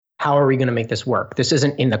how are we going to make this work? This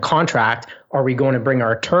isn't in the contract. Are we going to bring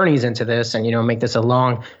our attorneys into this and, make this a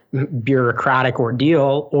long bureaucratic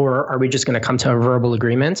ordeal? Or are we just going to come to a verbal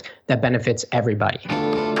agreement that benefits everybody?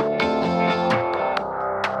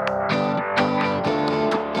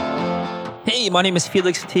 Hey, my name is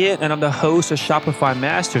Felix Tiet, and I'm the host of Shopify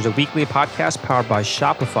Masters, a weekly podcast powered by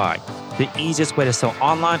Shopify, the easiest way to sell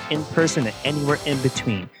online, in person, and anywhere in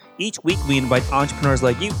between. Each week, we invite entrepreneurs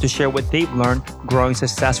like you to share what they've learned growing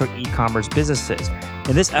successful e-commerce businesses.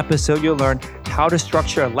 In this episode, you'll learn how to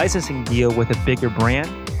structure a licensing deal with a bigger brand,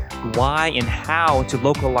 why and how to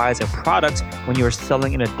localize a product when you are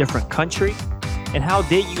selling in a different country, and how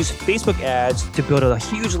they use Facebook ads to build a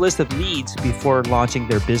huge list of leads before launching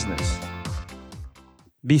their business.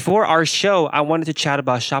 Before our show, I wanted to chat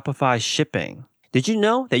about Shopify shipping. Did you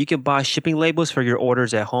know that you can buy shipping labels for your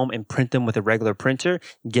orders at home and print them with a regular printer,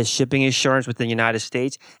 get shipping insurance within the United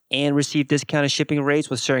States, and receive discounted shipping rates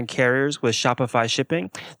with certain carriers with Shopify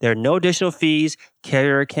shipping? There are no additional fees,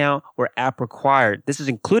 carrier account, or app required. This is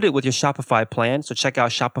included with your Shopify plan, so check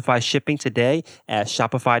out Shopify shipping today at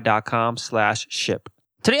shopify.com/ship.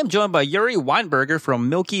 Today, I'm joined by Yuri Weinberger from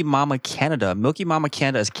Milky Mama Canada. Milky Mama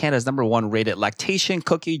Canada is Canada's #1 rated lactation,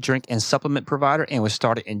 cookie, drink, and supplement provider, and was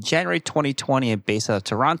started in January 2020 and based out of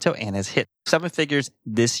Toronto, and has hit 7 figures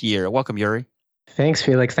this year. Welcome, Yuri. Thanks,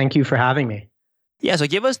 Felix. Thank you for having me. Yeah, so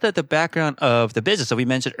give us the background of the business. So we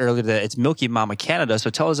mentioned earlier that it's Milky Mama Canada.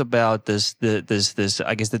 So tell us about this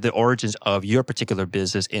I guess the origins of your particular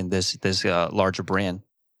business in this larger brand.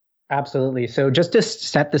 Absolutely. So just to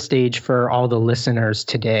set the stage for all the listeners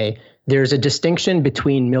today, there's a distinction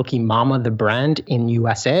between Milky Mama, the brand in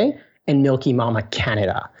USA, and Milky Mama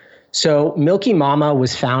Canada. So Milky Mama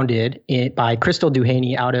was founded by Crystal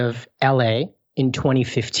Duhaney out of LA in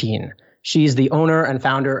 2015. She's the owner and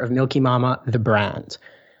founder of Milky Mama, the brand.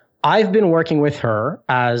 I've been working with her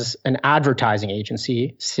as an advertising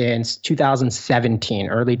agency since 2017,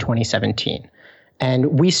 early 2017.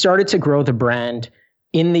 And we started to grow the brand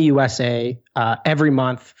in the USA every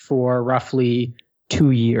month for roughly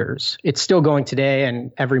 2 years. It's still going today,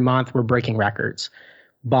 and every month we're breaking records.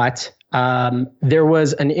 But there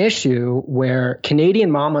was an issue where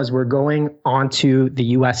Canadian mamas were going onto the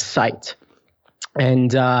US site,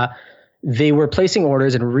 and they were placing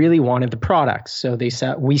orders and really wanted the products. So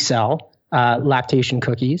we sell lactation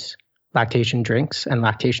cookies, lactation drinks, and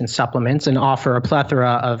lactation supplements, and offer a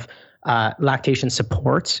plethora of lactation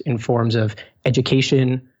support in forms of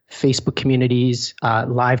education, Facebook communities,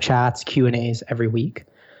 live chats, Q&As every week.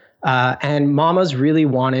 And mamas really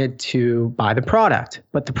wanted to buy the product.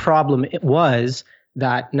 But the problem was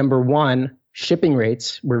that, number one, shipping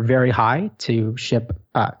rates were very high to ship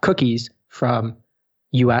cookies from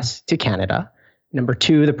US to Canada. Number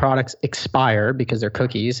two, the products expire because they're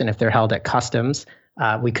cookies. And if they're held at customs,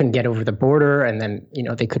 we couldn't get over the border. And then,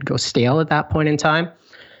 they could go stale at that point in time.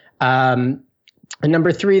 And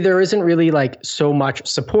number three, there isn't really so much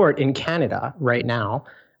support in Canada right now.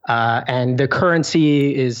 And the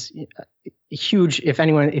currency is huge. If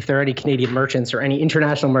there are any Canadian merchants or any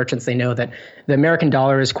international merchants, they know that the American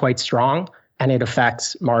dollar is quite strong, and it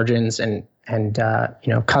affects margins and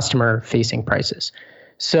customer facing prices.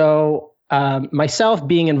 So myself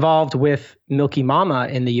being involved with Milky Mama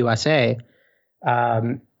in the USA,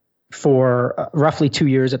 for roughly 2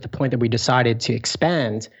 years at the point that we decided to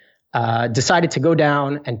expand, decided to go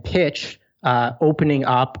down and pitch opening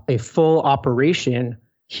up a full operation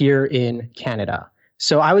here in Canada.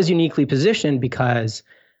 So I was uniquely positioned because,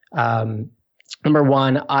 number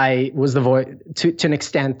one, I was the voice, to an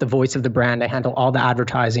extent, the voice of the brand. I handle all the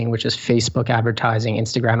advertising, which is Facebook advertising,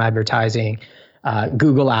 Instagram advertising,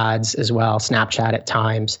 Google ads as well, Snapchat at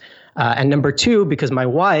times. And number two, because my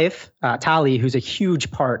wife, Tali, who's a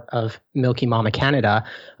huge part of Milky Mama Canada,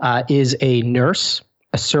 is a nurse,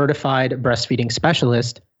 a certified breastfeeding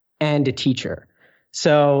specialist, and a teacher.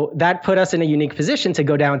 So that put us in a unique position to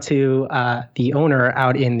go down to the owner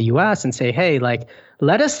out in the US and say, hey,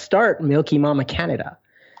 let us start Milky Mama Canada.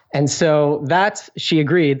 And so she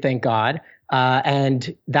agreed, thank God.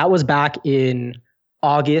 And that was back in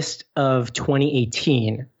August of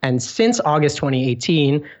 2018. And since August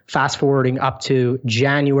 2018, fast forwarding up to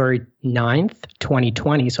January 9th,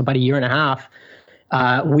 2020, so about a year and a half,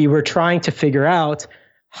 we were trying to figure out,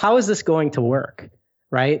 how is this going to work,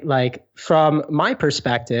 right? From my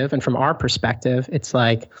perspective and from our perspective, it's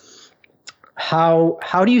how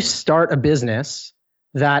do you start a business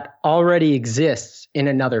that already exists in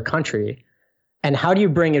another country? And how do you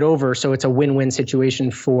bring it over so it's a win-win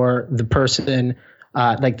situation for the person,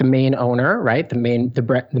 the main owner, right?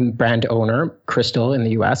 The brand owner, Crystal in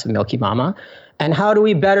the US, of Milky Mama, And how do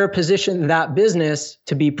we better position that business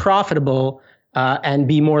to be profitable and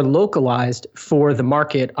be more localized for the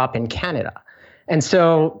market up in Canada? And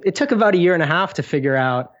so it took about a year and a half to figure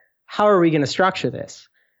out, how are we going to structure this?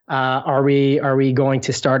 Are we going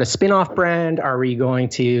to start a spin-off brand? Are we going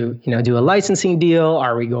to do a licensing deal?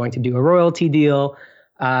 Are we going to do a royalty deal?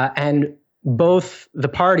 And both the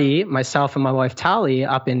party, myself and my wife Tali,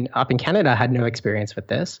 up in Canada, had no experience with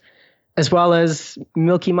this, as well as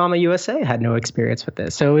Milky Mama USA had no experience with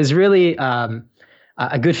this. So it was really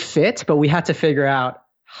a good fit, but we had to figure out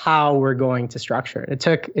how we're going to structure it.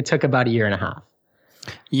 It took about a year and a half.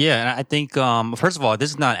 Yeah, and I think first of all, this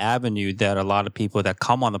is not an avenue that a lot of people that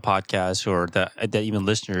come on the podcast or that even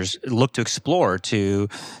listeners look to explore to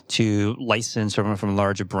license from a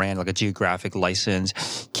larger brand, like a geographic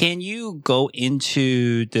license. Can you go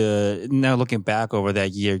into now looking back over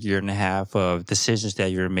that year and a half of decisions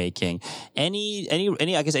that you're making? Any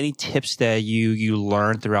tips that you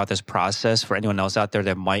learned throughout this process for anyone else out there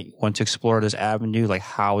that might want to explore this avenue, like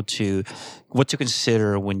what to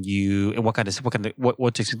consider when you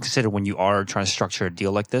consider when you are trying to structure a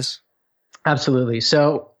deal like this? Absolutely.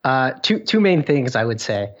 So two main things I would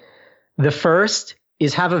say. The first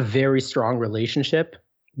is have a very strong relationship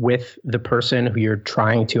with the person who you're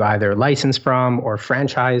trying to either license from or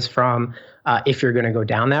franchise from, if you're going to go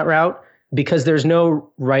down that route, because there's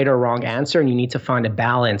no right or wrong answer, and you need to find a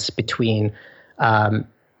balance between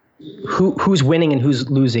who's winning and who's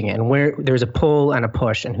losing, and where there's a pull and a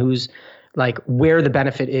push, and who's where the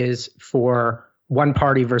benefit is for one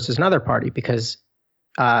party versus another party, because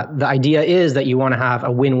the idea is that you want to have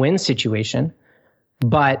a win-win situation,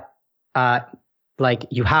 but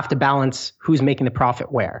you have to balance who's making the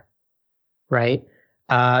profit where, right?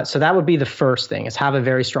 So that would be the first thing, is have a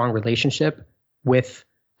very strong relationship with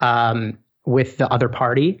the other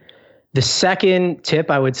party. The second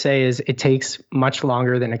tip I would say is it takes much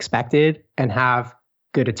longer than expected, and have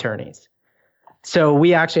good attorneys. So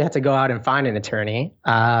we actually had to go out and find an attorney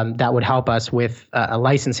that would help us with a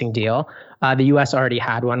licensing deal. The US already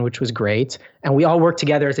had one, which was great. And we all worked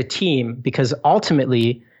together as a team, because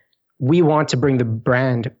ultimately we want to bring the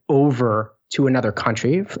brand over to another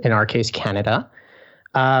country, in our case, Canada.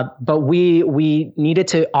 But we needed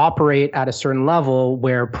to operate at a certain level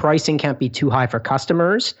where pricing can't be too high for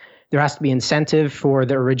customers. There has to be incentive for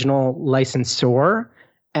the original licensor,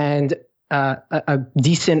 and a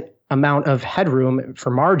decent amount of headroom for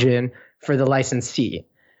margin for the licensee.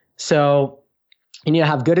 So you need to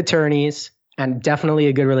have good attorneys and definitely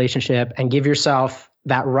a good relationship, and give yourself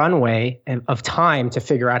that runway of time to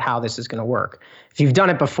figure out how this is going to work. If you've done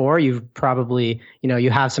it before, you've probably, you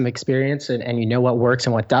have some experience and you know what works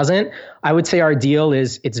and what doesn't. I would say our deal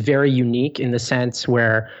it's very unique in the sense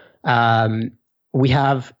where we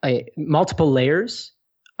have multiple layers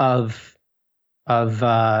of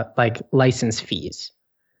license fees.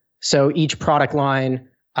 So each product line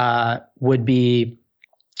would be,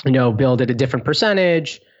 billed at a different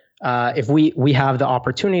percentage. If we have the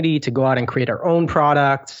opportunity to go out and create our own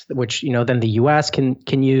products, which then the US can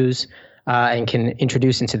use and can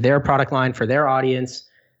introduce into their product line for their audience.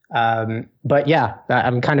 But yeah,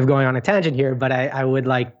 I'm kind of going on a tangent here, but I would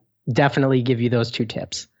definitely give you those two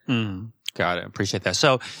tips. Got it. Appreciate that.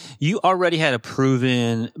 So you already had a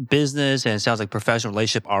proven business, and it sounds like professional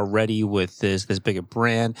relationship already with this bigger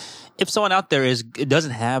brand. If someone out there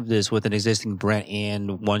doesn't have this with an existing brand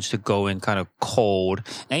and wants to go in kind of cold,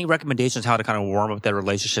 any recommendations how to kind of warm up that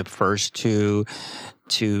relationship first to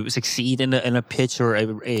succeed in a pitch or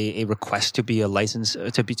a request to be license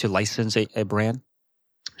a brand?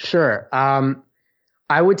 Sure.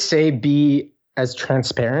 I would say be as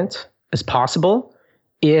transparent as possible.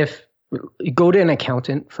 Go to an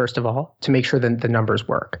accountant, first of all, to make sure that the numbers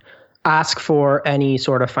work. Ask for any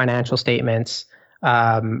sort of financial statements,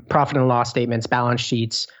 profit and loss statements, balance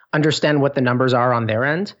sheets. Understand what the numbers are on their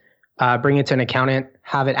end. Bring it to an accountant,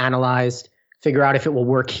 have it analyzed, figure out if it will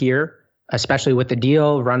work here, especially with the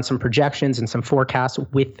deal. Run some projections and some forecasts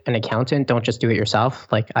with an accountant. Don't just do it yourself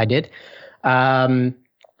like I did. And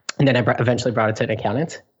then I eventually brought it to an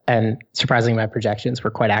accountant, and surprisingly, my projections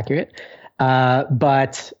were quite accurate.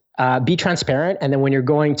 But be transparent, and then when you're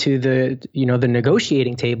going to the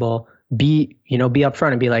negotiating table, be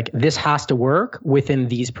upfront and be like, this has to work within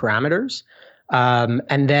these parameters,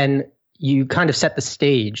 and then you kind of set the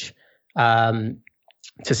stage to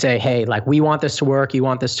say, hey, we want this to work, you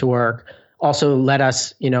want this to work. Also, let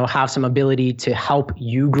us have some ability to help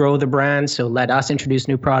you grow the brand. So let us introduce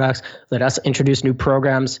new products, let us introduce new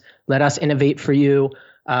programs, let us innovate for you.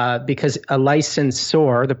 Because a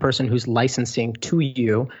licensor, the person who's licensing to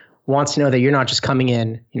you, wants to know that you're not just coming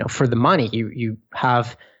in, for the money. You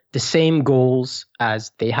have the same goals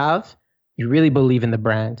as they have, you really believe in the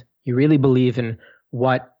brand, you really believe in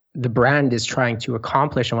what the brand is trying to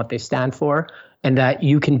accomplish and what they stand for, and that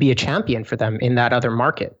you can be a champion for them in that other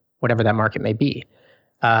market, whatever that market may be.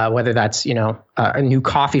 Whether that's, a new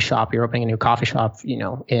coffee shop, you're opening a new coffee shop,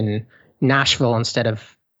 in Nashville instead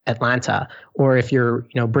of Atlanta, or if you're,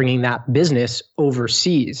 bringing that business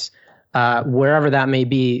overseas, wherever that may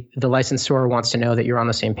be, the licensor wants to know that you're on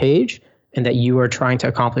the same page and that you are trying to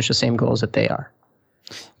accomplish the same goals that they are.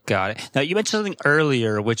 Got it. Now, you mentioned something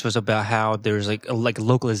earlier, which was about how there's like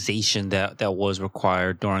localization that was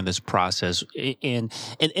required during this process. In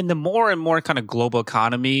the more and more kind of global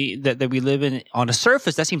economy that we live in, on the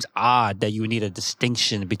surface, that seems odd that you would need a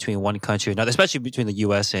distinction between one country and another, especially between the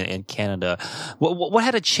U.S. and Canada. What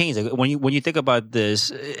had to change? Like, when you think about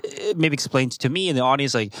this, maybe explain to me and the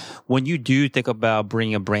audience, like, when you do think about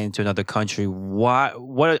bringing a brand to another country,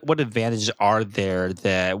 what advantages are there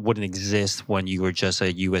that wouldn't exist when you were just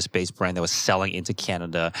a U.S.-based brand that was selling into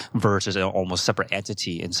Canada versus an almost separate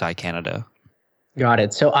entity inside Canada? Got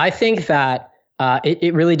it. So I think that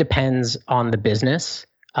it really depends on the business.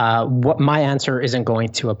 What my answer isn't going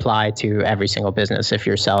to apply to every single business. If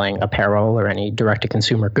you're selling apparel or any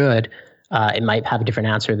direct-to-consumer good, it might have a different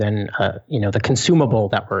answer than the consumable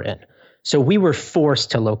that we're in. So we were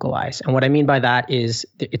forced to localize, and what I mean by that is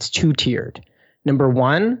it's two-tiered. Number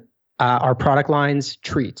one, our product line's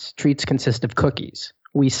treats. Treats consist of cookies.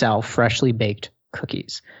 We sell freshly baked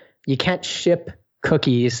cookies. You can't ship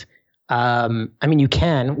cookies. You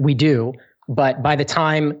can, we do, but by the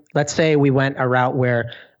time, let's say we went a route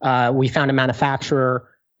where we found a manufacturer,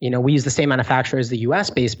 we use the same manufacturer as the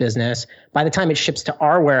US-based business. By the time it ships to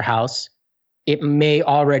our warehouse, it may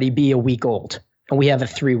already be a week old, and we have a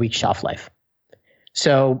 3-week shelf life.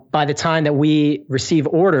 So by the time that we receive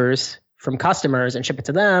orders from customers and ship it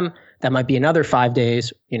to them, that might be another 5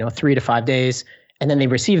 days, 3 to 5 days. And then they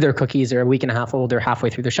receive their cookies, they're a week and a half old, they're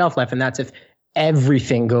halfway through their shelf life. And that's if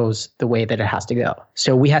everything goes the way that it has to go.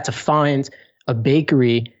 So we had to find a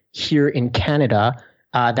bakery here in Canada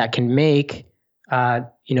that can make,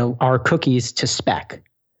 our cookies to spec.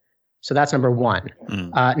 So that's number one.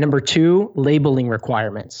 Number two, labeling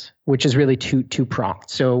requirements, which is really two-pronged.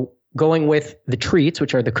 So going with the treats,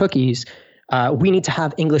 which are the cookies, we need to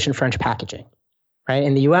have English and French packaging, right?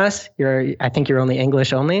 In the US, I think you're only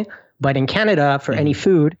English only. But in Canada, for any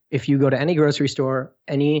food, if you go to any grocery store,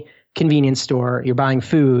 any convenience store, you're buying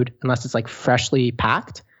food, unless it's like freshly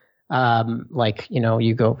packed,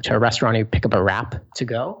 you go to a restaurant, you pick up a wrap to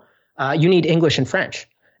go, you need English and French.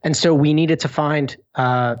 And so we needed to find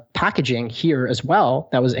packaging here as well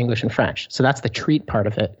that was English and French. So that's the treat part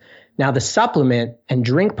of it. Now, the supplement and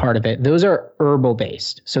drink part of it, those are herbal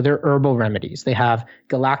based. So they're herbal remedies. They have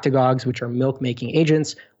galactagogues, which are milk making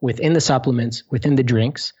agents within the supplements, within the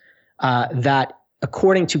drinks. That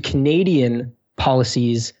according to Canadian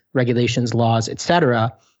policies, regulations, laws,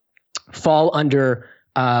 etc., fall under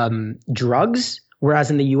drugs, whereas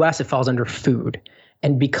in the US it falls under food.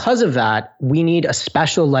 And because of that, we need a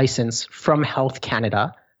special license from Health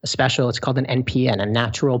Canada, it's called an NPN, a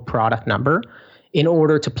natural product number, in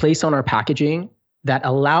order to place on our packaging that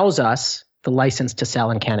allows us the license to sell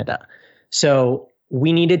in Canada. So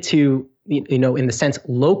we needed to, in the sense,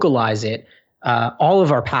 localize it, all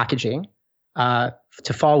of our packaging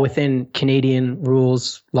to fall within Canadian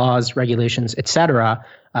rules, laws, regulations, etc.,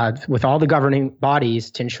 with all the governing bodies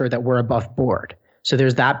to ensure that we're above board. So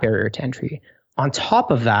there's that barrier to entry. On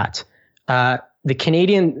top of that,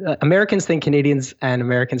 Americans think Canadians and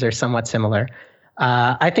Americans are somewhat similar.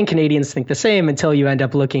 I think Canadians think the same until you end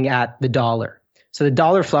up looking at the dollar. So the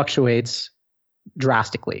dollar fluctuates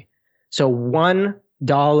drastically. So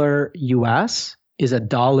 $1 US is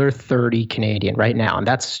 $1.30 Canadian right now, and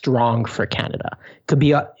that's strong for Canada. Could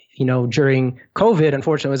be, during COVID,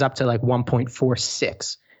 unfortunately, it was up to like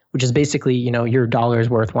 1.46, which is basically, your dollar's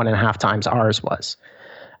worth 1.5 times ours was.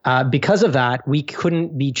 Because of that, we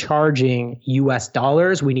couldn't be charging US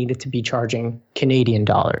dollars. We needed to be charging Canadian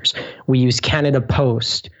dollars. We use Canada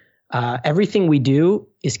Post. Everything we do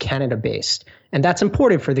is Canada based. And that's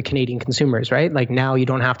important for the Canadian consumers, right? Like now you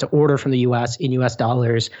don't have to order from the US in US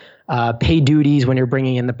dollars, pay duties when you're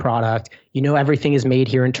bringing in the product. Everything is made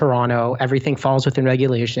here in Toronto. Everything falls within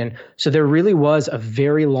regulation. So there really was a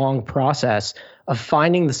very long process of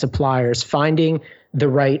finding the suppliers, finding the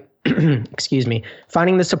right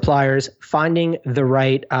finding the suppliers, finding the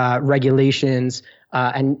right regulations,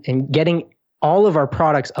 and getting all of our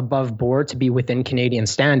products above board to be within Canadian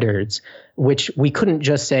standards, which we couldn't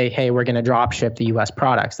just say, hey, we're going to drop ship the US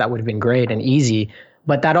products. That would have been great and easy.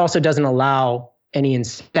 But that also doesn't allow any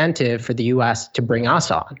incentive for the US to bring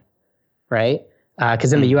us on, right?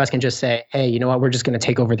 Because then the US can just say, hey, you know what, we're just going to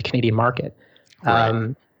take over the Canadian market.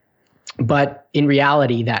 Right. But in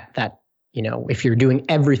reality, that if you're doing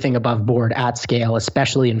everything above board at scale,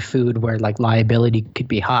 especially in food where like liability could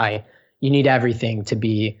be high, you need everything to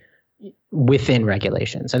be within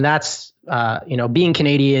regulations. And that's, being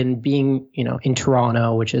Canadian, being, in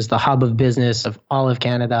Toronto, which is the hub of business of all of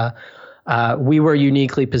Canada, we were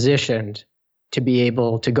uniquely positioned to be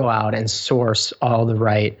able to go out and source all the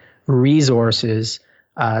right resources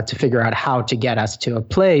to figure out how to get us to a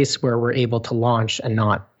place where we're able to launch and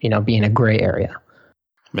not, be in a gray area.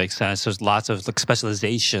 Makes sense. There's lots of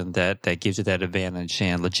specialization that gives you that advantage,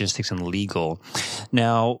 and logistics and legal.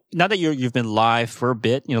 Now that you've been live for a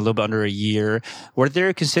bit, a little bit under a year, were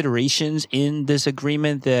there considerations in this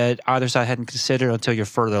agreement that either side hadn't considered until you're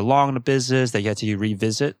further along in the business that you had to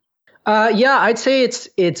revisit? Yeah, I'd say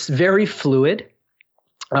it's very fluid.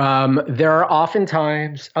 There are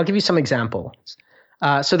oftentimes, I'll give you some examples.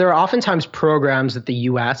 So there are oftentimes programs that the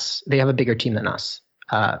US, they have a bigger team than us.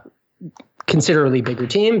 Considerably bigger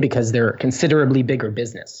team because they're considerably bigger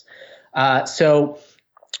business. So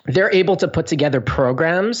they're able to put together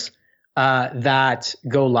programs that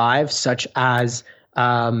go live, such as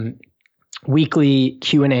weekly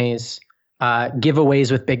Q&As,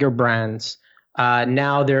 giveaways with bigger brands.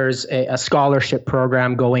 Now there's a scholarship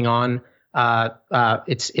program going on.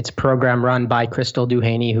 It's a program run by Crystal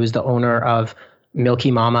Duhaney, who's the owner of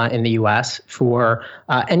Milky Mama in the US, for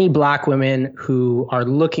any Black women who are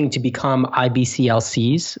looking to become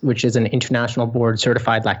IBCLCs, which is an international board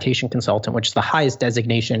certified lactation consultant, which is the highest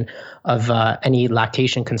designation of any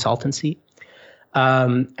lactation consultancy.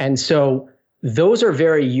 And so those are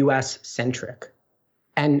very US centric.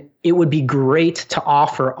 And it would be great to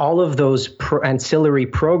offer all of those ancillary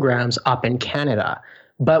programs up in Canada,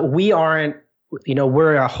 but we aren't.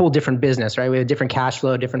 We're a whole different business, right? We have different cash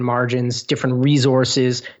flow, different margins, different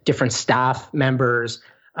resources, different staff members.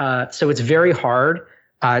 So it's very hard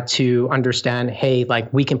to understand, hey,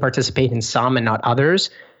 like we can participate in some and not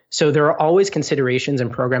others. So there are always considerations and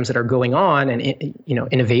programs that are going on and,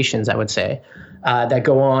 innovations, I would say, that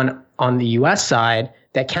go on the US side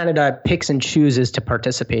that Canada picks and chooses to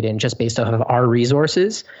participate in just based off of our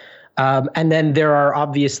resources. And then there are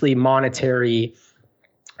obviously monetary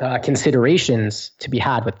considerations to be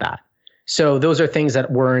had with that. So those are things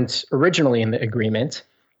that weren't originally in the agreement,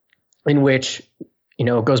 in which,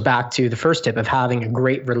 it goes back to the first tip of having a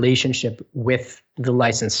great relationship with the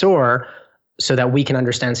licensor so that we can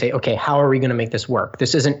understand, say, okay, how are we going to make this work?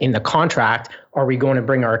 This isn't in the contract. Are we going to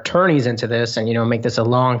bring our attorneys into this and, make this a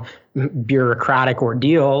long bureaucratic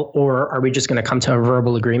ordeal, or are we just going to come to a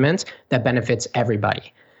verbal agreement that benefits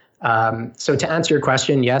everybody? So to answer your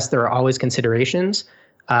question, yes, there are always considerations.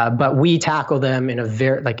 But we tackle them in a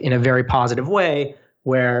very positive way,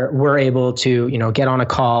 where we're able to, get on a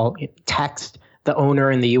call, text the owner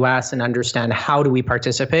in the US and understand how do we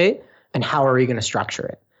participate and how are we going to structure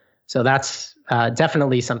it. So that's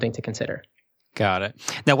definitely something to consider. Got it.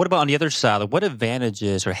 Now, what about on the other side? What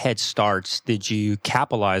advantages or head starts did you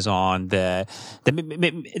capitalize on that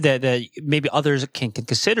maybe others can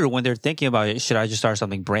consider when they're thinking about, should I just start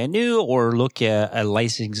something brand new or look at a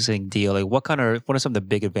licensing deal? Like what are some of the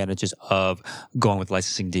big advantages of going with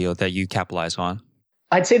licensing deal that you capitalize on?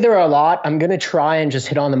 I'd say there are a lot. I'm going to try and just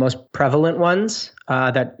hit on the most prevalent ones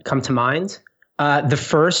that come to mind. The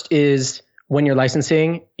first is when you're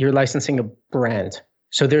licensing a brand.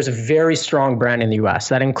 So there's a very strong brand in the US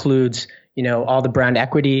that includes, all the brand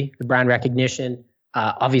equity, the brand recognition,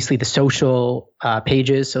 obviously the social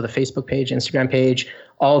pages, so the Facebook page, Instagram page,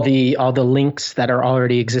 all the links that are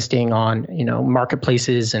already existing on,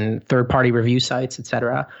 marketplaces and third-party review sites, et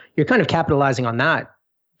cetera. You're kind of capitalizing on that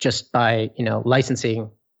just by,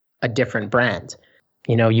 licensing a different brand.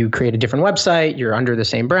 You create a different website, you're under the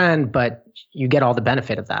same brand, but you get all the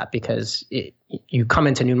benefit of that because you come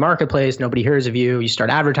into new marketplace, nobody hears of you, you start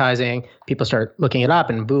advertising, people start looking it up,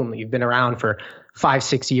 and boom, you've been around for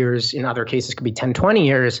 5-6 years. In other cases, it could be 10-20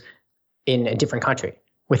 years in a different country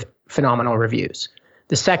with phenomenal reviews.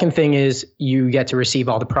 The second thing is you get to receive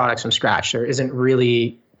all the products from scratch. There isn't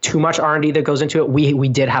really too much R&D that goes into it. We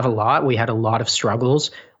did have a lot. We had a lot of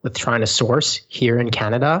struggles with trying to source here in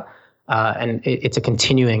Canada. And it's a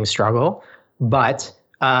continuing struggle, but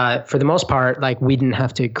for the most part, we didn't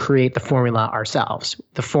have to create the formula ourselves.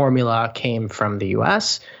 The formula came from the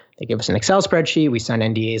US. They gave us an Excel spreadsheet. We signed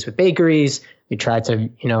NDAs with bakeries. We tried to,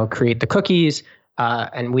 create the cookies,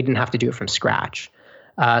 and we didn't have to do it from scratch.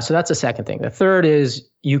 So that's the second thing. The third is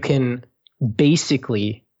you can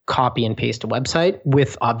basically copy and paste a website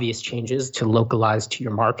with obvious changes to localize to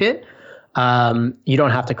your market. You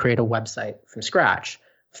don't have to create a website from scratch.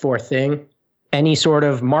 Fourth thing any sort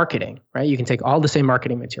of marketing, right? You can take all the same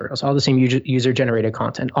marketing materials, all the same user-generated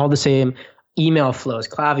content, all the same email flows,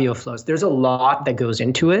 Klaviyo flows. There's a lot that goes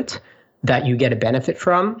into it that you get a benefit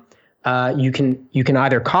from. You can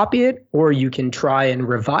either copy it or you can try and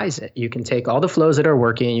revise it. You can take all the flows that are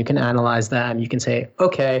working, you can analyze them, you can say,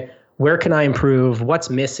 okay, where can I improve? What's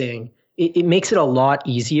missing? It makes it a lot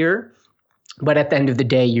easier, but at the end of the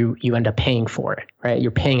day, you end up paying for it, right?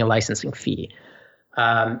 You're paying a licensing fee.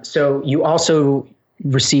 So you also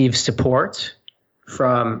receive support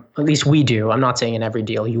from, at least we do. I'm not saying in every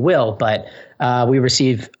deal you will, but we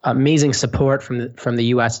receive amazing support from the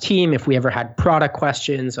US team. If we ever had product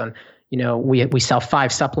questions on, we sell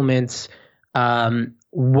 5 supplements.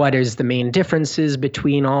 What is the main differences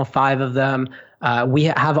between all 5 of them? We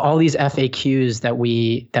have all these FAQs that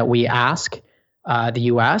we ask the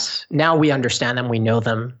US. Now we understand them, we know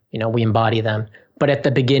them, we embody them. But at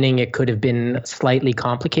the beginning, it could have been slightly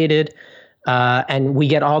complicated, and we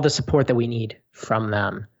get all the support that we need from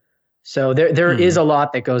them. So there is a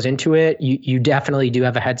lot that goes into it. You definitely do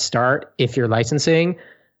have a head start if you're licensing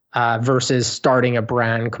versus starting a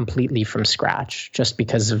brand completely from scratch, just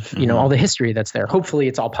because of all the history that's there. Hopefully,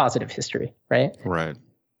 it's all positive history, right? Right.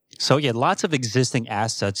 So yeah, lots of existing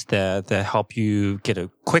assets that help you get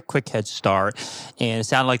a quick head start. And it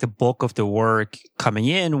sounded like the bulk of the work coming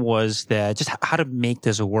in was that just how to make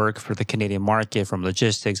this work for the Canadian market, from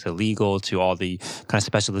logistics to legal to all the kind of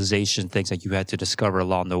specialization things that you had to discover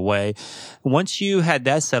along the way. Once you had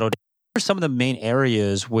that settled, what are some of the main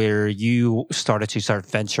areas where you started to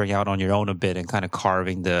venturing out on your own a bit and kind of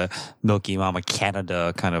carving the Milky Mama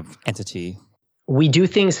Canada kind of entity? We do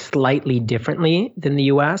things slightly differently than the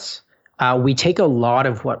US. We take a lot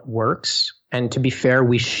of what works. And to be fair,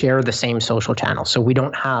 we share the same social channels. So we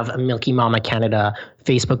don't have a Milky Mama Canada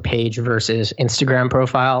Facebook page versus Instagram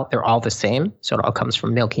profile. They're all the same. So it all comes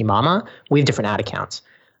from Milky Mama. We have different ad accounts.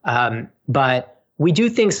 But we do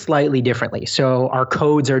things slightly differently. So our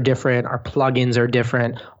codes are different. Our plugins are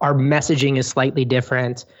different. Our messaging is slightly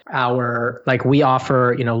different. We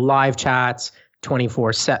offer, live chats,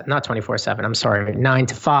 24/7, I'm sorry, 9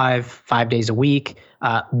 to 5, 5 days a week,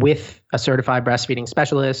 with a certified breastfeeding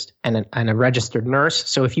specialist and a registered nurse.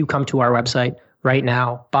 So if you come to our website right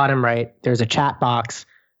now, bottom right, there's a chat box.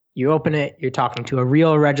 You open it, you're talking to a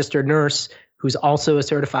real registered nurse who's also a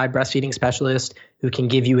certified breastfeeding specialist who can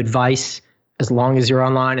give you advice as long as you're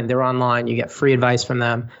online and they're online. You get free advice from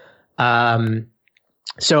them.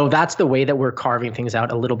 So that's the way that we're carving things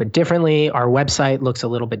out a little bit differently. Our website looks a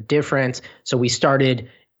little bit different. So we started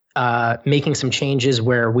making some changes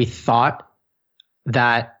where we thought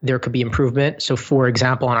that there could be improvement. So for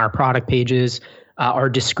example, on our product pages, our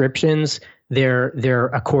descriptions, they're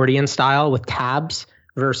accordion style with tabs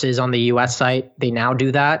versus on the US site. They now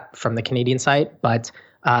do that from the Canadian site, but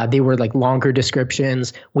they were like longer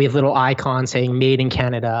descriptions. We have little icons saying made in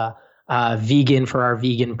Canada, vegan for our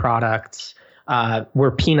vegan products.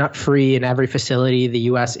 We're peanut free in every facility. The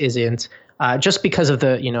US isn't, just because of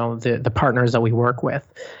the partners that we work with.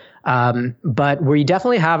 But we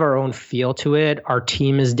definitely have our own feel to it. Our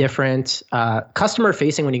team is different. Customer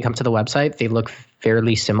facing, when you come to the website, they look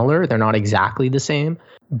fairly similar. They're not exactly the same.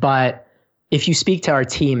 But if you speak to our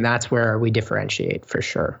team, that's where we differentiate for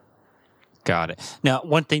sure. Got it. Now,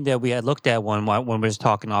 one thing that we had looked at when we were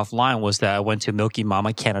talking offline was that I went to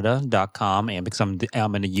milkymamacanada.com, and because I'm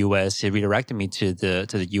in the U.S., it redirected me to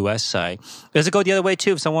the U.S. site. Does it go the other way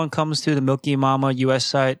too? If someone comes to the Milky Mama U.S.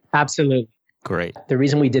 site? Absolutely. Great. The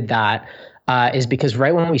reason we did that is because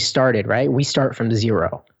right when we started, right, we start from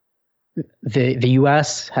zero. The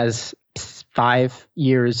U.S. has 5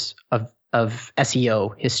 years of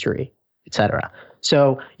SEO history, et cetera.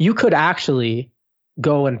 So you could actually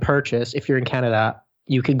go and purchase, if you're in Canada,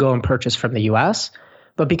 you could go and purchase from the US,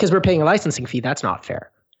 but because we're paying a licensing fee, that's not fair,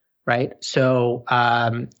 right? So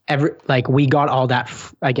we got all that,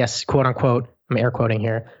 I guess, quote unquote, I'm air quoting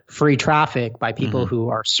here, free traffic by people who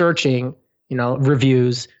are searching,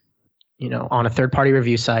 reviews, on a third party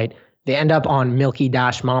review site. They end up on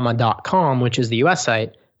milky-mama.com, which is the US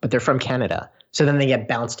site, but they're from Canada. So then they get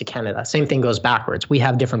bounced to Canada. Same thing goes backwards. We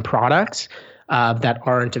have different products that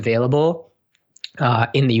aren't available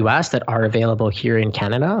in the US that are available here in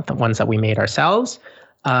Canada, the ones that we made ourselves.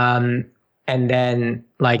 And then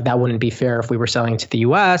that wouldn't be fair if we were selling to the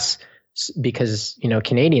US because,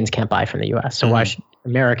 Canadians can't buy from the US. So why should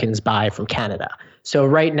Americans buy from Canada? So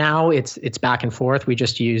right now it's back and forth. We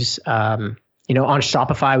just use, on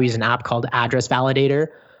Shopify, we use an app called Address Validator.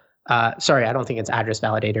 Sorry, I don't think it's Address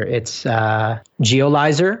Validator. It's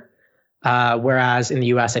Geolyzer. Whereas in the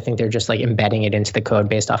US, I think they're just embedding it into the code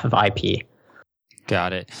based off of IP.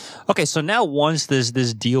 Got it. Okay, so now once this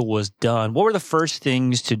deal was done, what were the first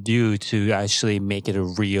things to do to actually make it a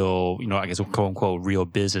real, I guess quote unquote real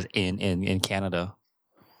business in Canada?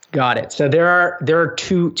 Got it. So there are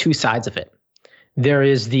two sides of it. There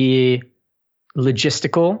is the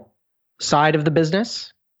logistical side of the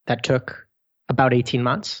business that took about 18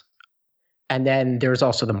 months. And then there's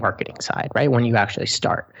also the marketing side, right? When you actually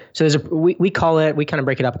start. So we kind of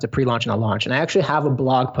break it up into pre-launch and a launch. And I actually have a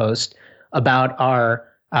blog post about our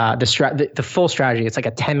the full strategy. It's like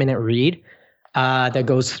a 10-minute read that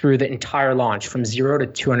goes through the entire launch from 0 to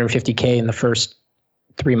 250K in the first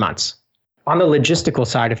 3 months. On the logistical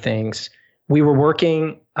side of things, we were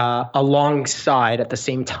working alongside at the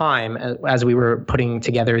same time as we were putting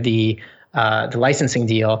together the licensing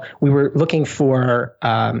deal. We were looking for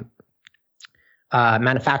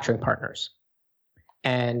manufacturing partners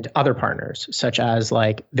and other partners, such as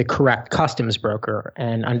like the correct customs broker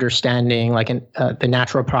and understanding like the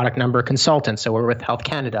natural product number consultant. So we're with Health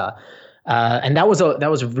Canada. And that was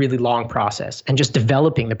a really long process. And just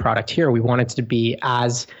developing the product here, we wanted to be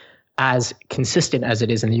as consistent as it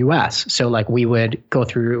is in the US. So like we would go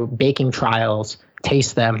through baking trials,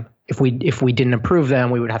 taste them. If we didn't approve them,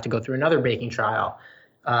 we would have to go through another baking trial.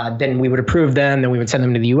 Then we would approve them, then we would send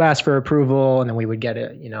them to the US for approval, and then we would get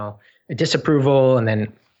a disapproval. And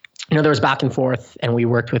then, there was back and forth, and we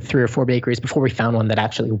worked with 3 or 4 bakeries before we found one that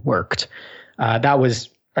actually worked. That was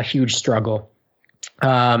a huge struggle.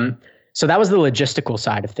 So that was the logistical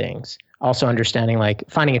side of things. Also understanding like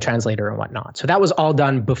finding a translator and whatnot. So that was all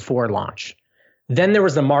done before launch. Then there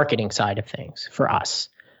was the marketing side of things for us.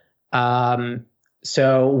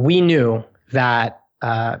 So we knew that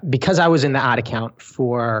because I was in the ad account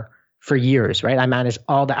for years, right? I managed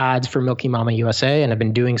all the ads for Milky Mama USA, and I've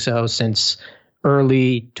been doing so since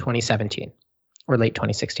early 2017 or late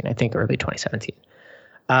 2016, I think early 2017.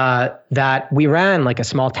 That we ran like a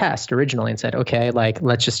small test originally and said, okay, like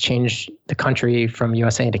let's just change the country from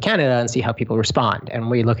USA into Canada and see how people respond. And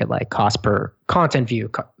we look at like cost per content view,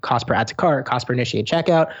 cost per add to cart, cost per initiate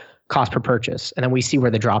checkout, cost per purchase. And then we see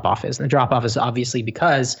where the drop off is. And the drop off is obviously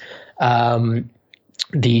because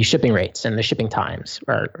the shipping rates and the shipping times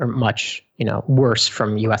are much, worse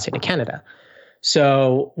from USA to Canada.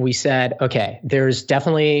 So we said, okay, there's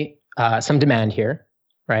definitely some demand here,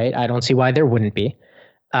 right? I don't see why there wouldn't be.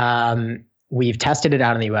 We've tested it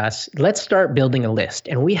out in the US. Let's start building a list.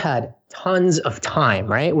 And we had tons of time,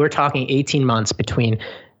 right? We're talking 18 months between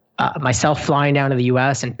myself flying down to the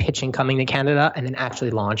US and pitching coming to Canada and then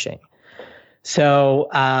actually launching. So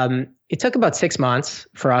it took about 6 months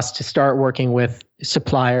for us to start working with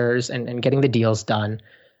suppliers and getting the deals done.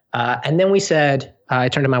 And then we said, I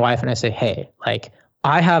turned to my wife and I said, hey, like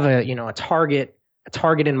I have a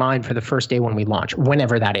target in mind for the first day when we launch,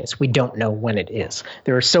 whenever that is. We don't know when it is.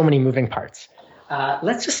 There are so many moving parts.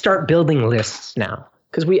 Let's just start building lists now.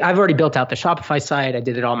 Because I've already built out the Shopify site. I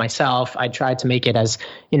did it all myself. I tried to make it as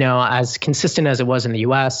consistent as it was in the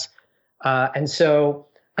US. And so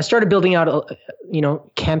I started building out,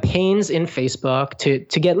 campaigns in Facebook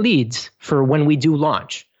to get leads for when we do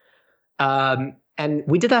launch. And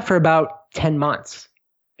we did that for about 10 months.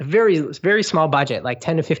 A very, very small budget, like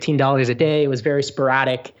 $10 to $15 a day. It was very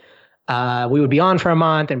sporadic. We would be on for a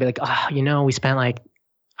month and be like, we spent like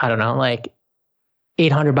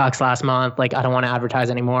 $800 last month. Like, I don't want to advertise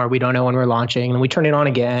anymore. We don't know when we're launching. And we turn it on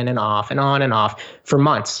again and off and on and off for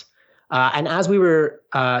months. And as we were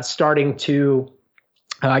starting to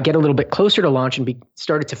get a little bit closer to launch and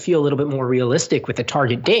started to feel a little bit more realistic with the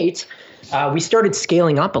target dates, we started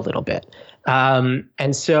scaling up a little bit.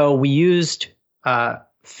 And so we used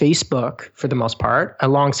Facebook for the most part,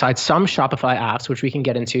 alongside some Shopify apps, which we can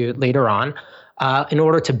get into later on, in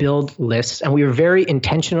order to build lists. And we were very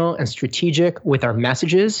intentional and strategic with our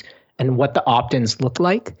messages and what the opt-ins look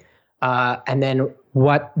like, and then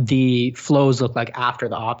what the flows look like after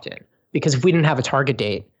the opt-in. Because if we didn't have a target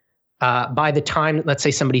date, by the time, let's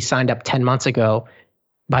say somebody signed up 10 months ago,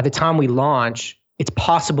 by the time we launch, it's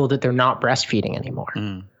possible that they're not breastfeeding anymore.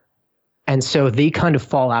 And so they kind of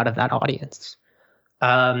fall out of that audience.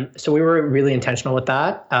 So we were really intentional with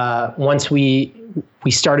that. Once we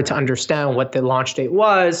started to understand what the launch date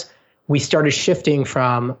was, we started shifting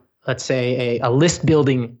from, let's say, a list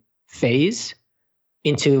building phase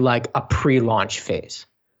into like a pre-launch phase.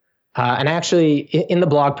 And actually, in the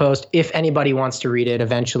blog post, if anybody wants to read it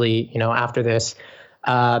eventually, after this,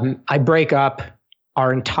 I break up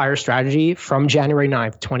our entire strategy from January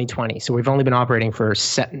 9th, 2020. So we've only been operating for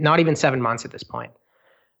not even 7 months at this point.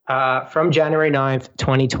 From January 9th,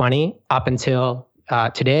 2020 up until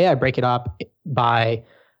today, I break it up by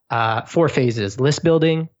 4 phases: list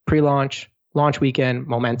building, pre-launch, launch weekend,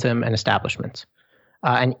 momentum, and establishments.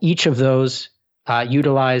 And each of those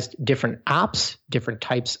utilized different apps, different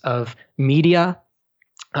types of media,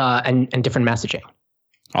 and different messaging.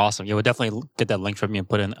 Awesome. Yeah, we'll definitely get that link from you and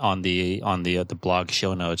put it on the blog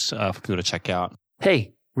show notes for people to check out.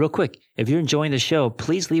 Hey, real quick, if you're enjoying the show,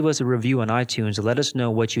 please leave us a review on iTunes and let us know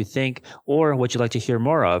what you think or what you'd like to hear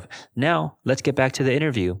more of. Now, let's get back to the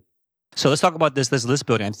interview. So let's talk about this list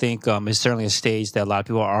building. I think it's certainly a stage that a lot of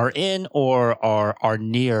people are in or are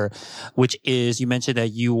near, which is, you mentioned that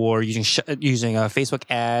you were using Facebook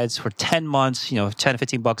ads for 10 months, $10 to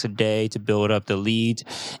 $15 a day to build up the leads.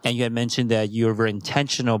 And you had mentioned that you were very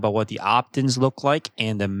intentional about what the opt-ins look like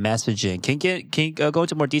and the messaging. Can you go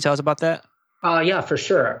into more details about that? Yeah, for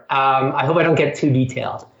sure. I hope I don't get too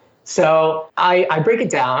detailed. So I break it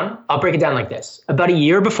down. I'll break it down like this. About a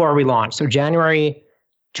year before we launched, so January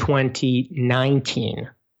 2019,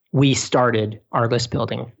 we started our list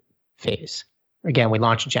building phase. Again, we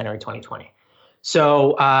launched in January 2020.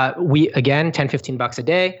 So $10, $15 a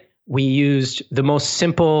day. We used the most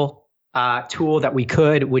simple tool that we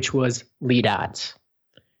could, which was lead ads.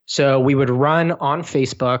 So we would run on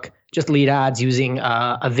Facebook just lead ads using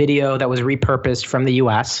a video that was repurposed from the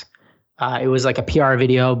US. It was like a PR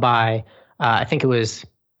video by, I think it was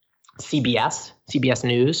CBS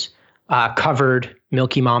News, covered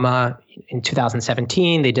Milky Mama in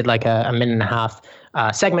 2017. They did like a minute and a half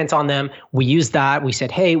segments on them. We used that. We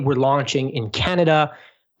said, hey, we're launching in Canada.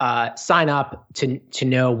 Sign up to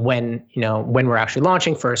know when we're actually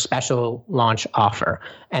launching for a special launch offer.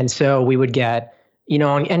 And so we would get,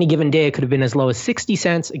 on any given day, it could have been as low as 60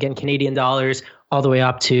 cents, again, Canadian dollars, all the way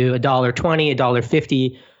up to $1.20,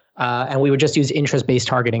 $1.50. And we would just use interest-based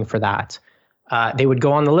targeting for that. They would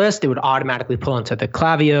go on the list. They would automatically pull into the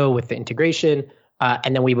Klaviyo with the integration.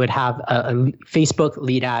 And then we would have a Facebook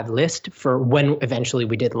lead ad list for when eventually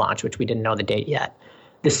we did launch, which we didn't know the date yet.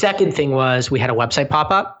 The second thing was we had a website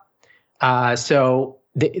pop up. So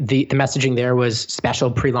the messaging there was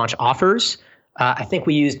special pre-launch offers. I think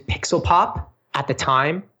we used Pixel Pop at the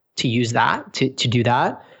time to use that, to do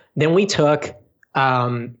that. Then we took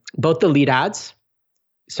both the lead ads,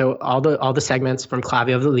 so all the segments from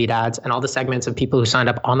Klaviyo of the lead ads and all the segments of people who signed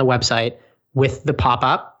up on the website with the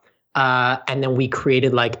pop-up. And then we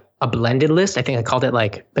created like a blended list. I think I called it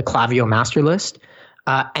like the Klaviyo master list.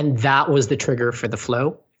 And that was the trigger for the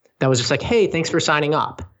flow. That was just like, hey, thanks for signing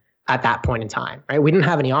up at that point in time, right? We didn't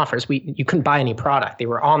have any offers. You couldn't buy any product. They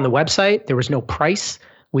were on the website. There was no price.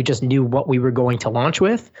 We just knew what we were going to launch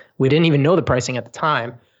with. We didn't even know the pricing at the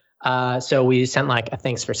time. So we sent like a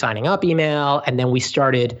thanks for signing up email, and then we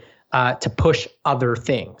started to push other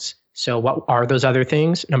things. So what are those other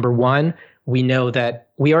things? Number one, we know that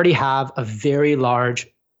we already have a very large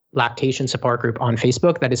lactation support group on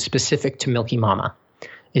Facebook that is specific to Milky Mama.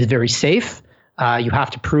 It's very safe. You have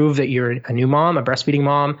to prove that you're a new mom, a breastfeeding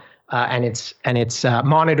mom, and it's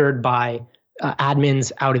monitored by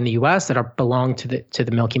admins out in the US that belong to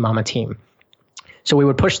the Milky Mama team. So we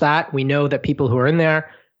would push that. We know that people who are in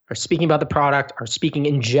there are speaking about the product, are speaking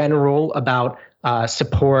in general about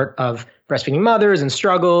support of breastfeeding mothers and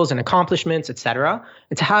struggles and accomplishments, et cetera.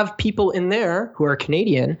 And to have people in there who are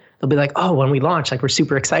Canadian, they'll be like, oh, when we launch, like we're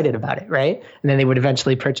super excited about it, right? And then they would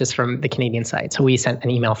eventually purchase from the Canadian site. So we sent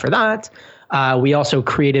an email for that. We also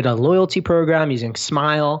created a loyalty program using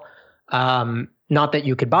Smile. Not that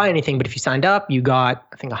you could buy anything, but if you signed up, you got,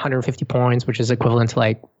 I think, 150 points, which is equivalent to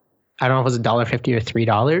like, I don't know if it was $1.50 or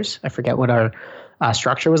 $3. I forget what our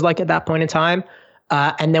structure was like at that point in time.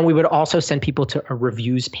 And then we would also send people to a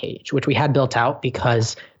reviews page, which we had built out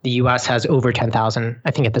because the US has over 10,000,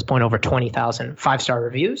 I think at this point, over 20,000 5-star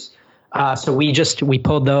reviews. So we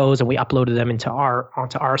pulled those and we uploaded them onto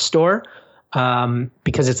our store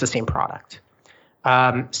because it's the same product.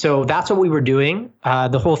 So that's what we were doing.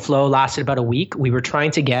 The whole flow lasted about a week. We were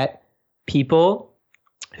trying to get people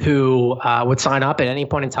who would sign up at any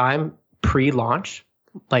point in time pre-launch,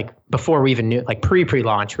 like before we even knew, like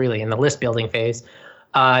pre-launch really in the list building phase,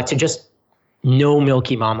 to just know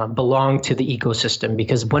Milky Mama, belong to the ecosystem.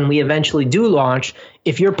 Because when we eventually do launch,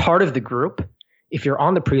 if you're part of the group, if you're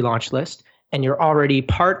on the pre-launch list and you're already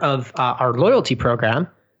part of our loyalty program,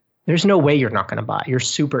 there's no way you're not going to buy. You're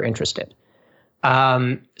super interested.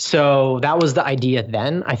 So that was the idea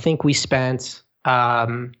then. I think we spent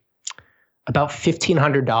about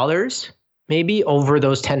 $1,500 maybe over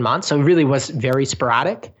those 10 months. So it really was very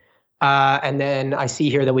sporadic. And then I see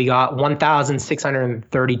here that we got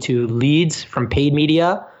 1,632 leads from paid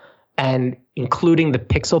media, and including the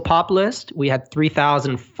Pixel Pop list, we had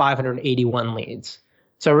 3,581 leads.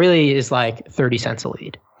 So it really is like 30 cents a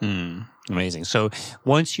lead. Amazing. So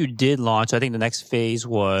once you did launch, I think the next phase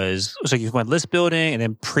was, so you went list building and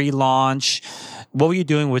then pre-launch. What were you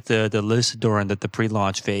doing with the list during the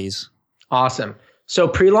pre-launch phase? Awesome. So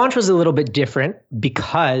pre-launch was a little bit different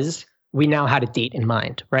because we now had a date in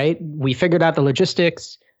mind, right? We figured out the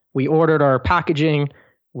logistics. We ordered our packaging.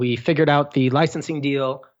 We figured out the licensing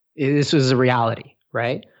deal. This was a reality,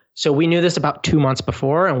 right? So we knew this about 2 months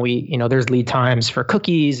before, and there's lead times for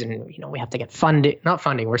cookies, and we have to get funded, not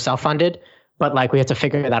funding, we're self-funded, but like we have to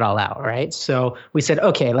figure that all out, right? So we said,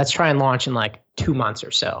 okay, let's try and launch in like 2 months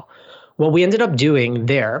or so. What we ended up doing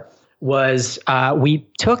there was we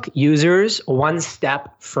took users one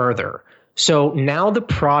step further. So now the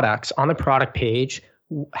products on the product page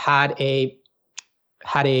had a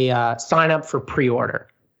sign up for pre-order.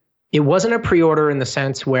 It wasn't a pre-order in the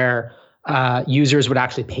sense where users would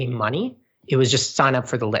actually pay money. It was just sign up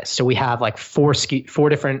for the list. So we have like four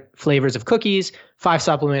different flavors of cookies, 5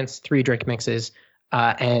 supplements, 3 drink mixes,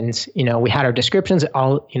 and we had our descriptions.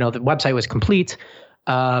 All the website was complete.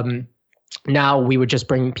 Now we would just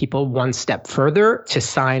bring people one step further to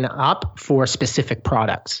sign up for specific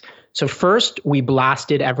products. So first, we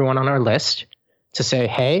blasted everyone on our list to say,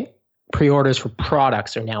 hey, pre-orders for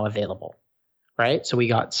products are now available, right? So we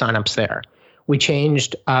got signups there. We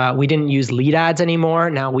changed, we didn't use lead ads anymore.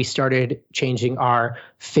 Now we started changing our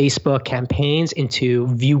Facebook campaigns into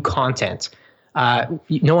view content.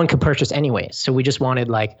 No one could purchase anyways. So we just wanted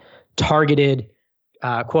like targeted,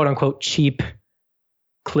 quote unquote, cheap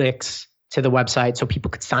clicks to the website so people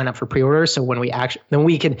could sign up for pre-orders. So when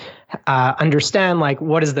we could understand like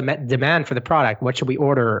what is the demand for the product, what should we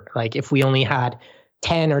order? Like if we only had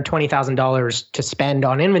 $10,000 or $20,000 to spend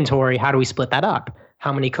on inventory, how do we split that up?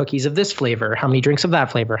 How many cookies of this flavor? How many drinks of that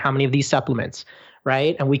flavor? How many of these supplements?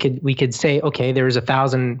 Right? And we could say, okay, there's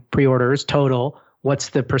 1,000 pre-orders total.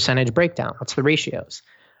 What's the percentage breakdown? What's the ratios?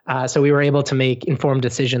 So we were able to make informed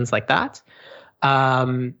decisions like that.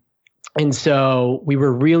 And so we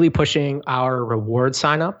were really pushing our reward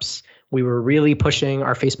signups. We were really pushing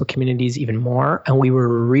our Facebook communities even more. And we were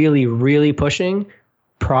really, really pushing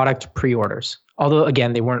product pre-orders. Although,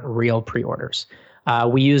 again, they weren't real pre-orders.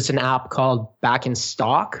 We used an app called Back in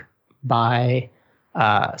Stock by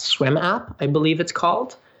Swim app, I believe it's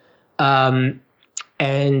called. And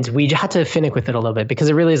we had to finick with it a little bit because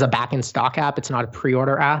it really is a Back in Stock app. It's not a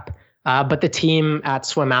pre-order app. But the team at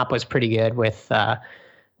Swim app was pretty good with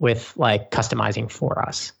like customizing for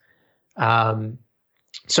us.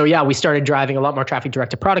 So yeah, we started driving a lot more traffic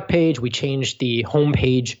direct to product page. We changed the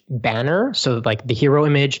homepage banner. So like the hero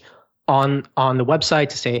image on the website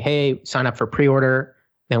to say, hey, sign up for pre-order.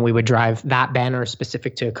 Then we would drive that banner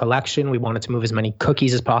specific to a collection. We wanted to move as many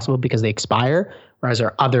cookies as possible because they expire, whereas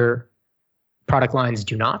our other product lines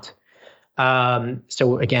do not.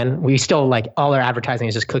 So again, we still like all our advertising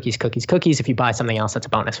is just cookies, cookies, cookies. If you buy something else, that's a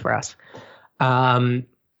bonus for us. And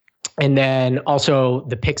then also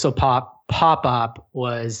the Pixel pop-up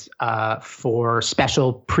was for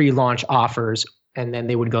special pre-launch offers, and then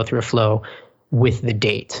they would go through a flow with the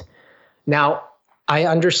date. Now, I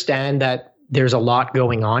understand that there's a lot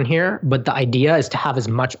going on here, but the idea is to have as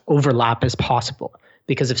much overlap as possible.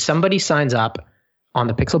 Because if somebody signs up on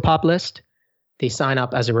the Pixel Pop list, they sign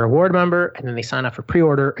up as a reward member, and then they sign up for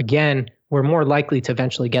pre-order, again, we're more likely to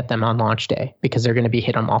eventually get them on launch day because they're going to be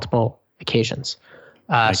hit on multiple occasions.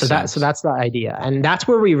 So that's the idea. And that's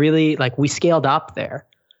where we really, we scaled up there.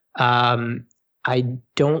 I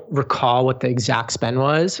don't recall what the exact spend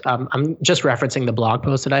was. I'm just referencing the blog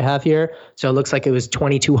post that I have here. So it looks like it was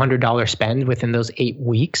 $2,200 spend within those 8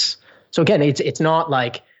 weeks. So again, it's not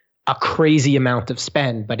like a crazy amount of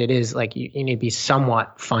spend, but it is like you need to be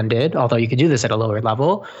somewhat funded, although you could do this at a lower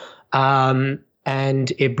level. And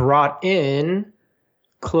it brought in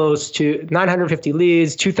close to 950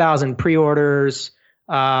 leads, 2,000 pre-orders,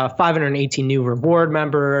 518 new reward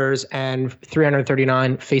members, and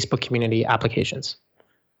 339 Facebook community applications.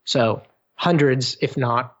 So hundreds, if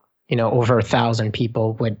not, over 1,000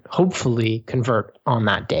 people would hopefully convert on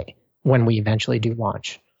that day when we eventually do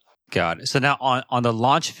launch. Got it. So now on the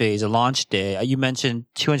launch phase, the launch day, you mentioned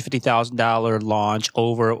 $250,000 launch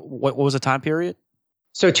over what was the time period?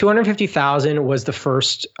 So $250,000 was the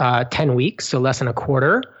first 10 weeks, so less than a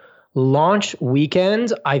quarter. Launch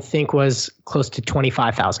weekend, I think, was close to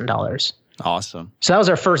 $25,000. Awesome. So that was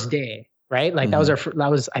our first day, right? Like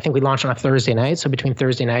I think we launched on a Thursday night. So between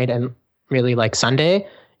Thursday night and really Sunday,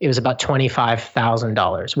 it was about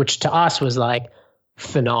 $25,000, which to us was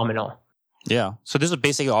phenomenal. Yeah. So this is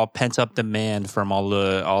basically all pent up demand from all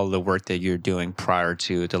the work that you're doing prior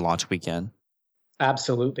to the launch weekend.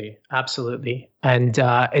 Absolutely. And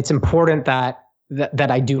it's important that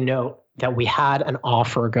I do note that we had an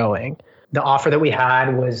offer going. The offer that we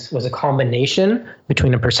had was a combination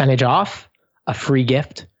between a percentage off, a free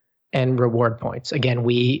gift, and reward points. Again,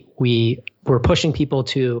 we were pushing people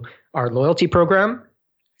to our loyalty program,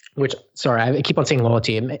 which, sorry, I keep on saying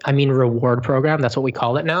loyalty. I mean reward program. That's what we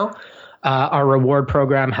call it now. Our reward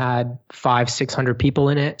program had 500-600 people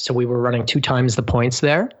in it. So we were running 2 times the points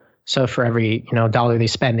there. So for every, dollar they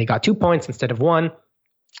spend, they got 2 points instead of 1.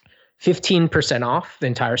 15% off the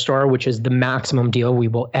entire store, which is the maximum deal we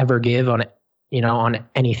will ever give on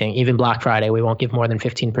anything. Even Black Friday, we won't give more than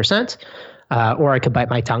 15%. Or I could bite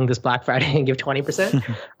my tongue this Black Friday and give 20%.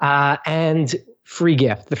 And free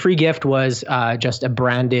gift. The free gift was just a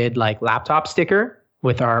branded laptop sticker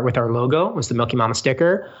with our logo. It was the Milky Mama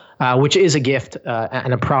sticker, which is a gift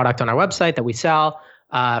and a product on our website that we sell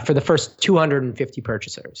for the first 250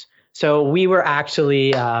 purchasers. So we were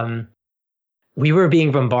actually we were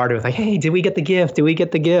being bombarded with hey, did we get the gift? Did we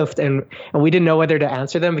get the gift? And we didn't know whether to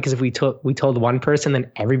answer them, because if we told one person, then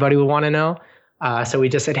everybody would want to know. So we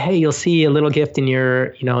just said, hey, you'll see a little gift in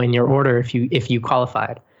your order if you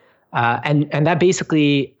qualified. And that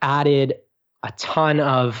basically added a ton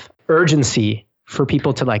of urgency for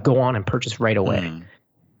people to go on and purchase right away.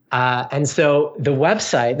 And so the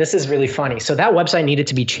website, this is really funny. So that website needed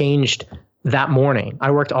to be changed that morning.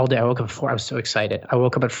 I worked all day. I woke up at 4. I was so excited. I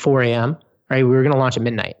woke up at 4 a.m. Right? We were going to launch at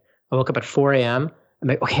midnight. I woke up at 4 a.m. I'm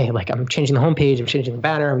like, okay, I'm changing the homepage. I'm changing the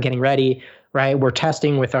banner. I'm getting ready. Right? We're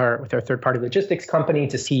testing with our third-party logistics company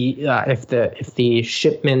to see if the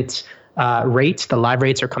shipment rates, the live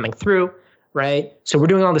rates, are coming through. Right? So we're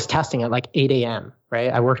doing all this testing at 8 a.m.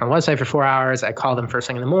 Right? I worked on the website for 4 hours. I called them first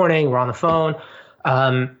thing in the morning. We're on the phone.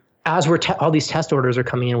 As all these test orders are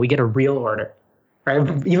coming in, we get a real order.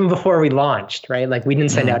 Right? Even before we launched. Right? We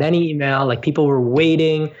didn't send out any email. People were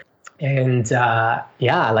waiting. And we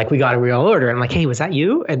got a real order. I'm like, hey, was that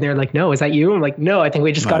you? And they're like, no, is that you? I'm like, no, I think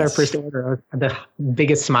we just got our first order. The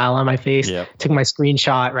biggest smile on my face. Yep. Took my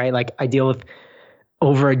screenshot, right? I deal with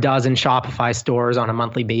over a dozen Shopify stores on a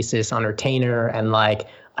monthly basis on Retainer. And I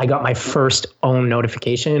got my first own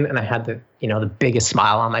notification, and I had the biggest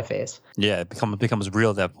smile on my face. Yeah, it becomes real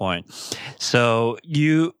at that point. So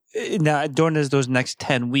now, during those next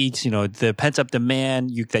 10 weeks, the pent-up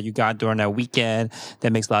demand that you got during that weekend,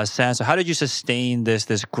 that makes a lot of sense. So how did you sustain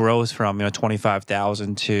this growth from,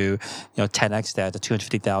 $25,000 to, 10x that to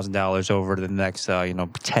 $250,000 over the next,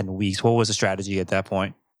 10 weeks? What was the strategy at that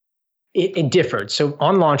point? It differed. So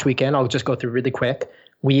on launch weekend, I'll just go through really quick.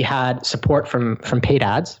 We had support from paid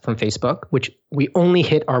ads from Facebook, which we only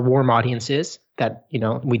hit our warm audiences that,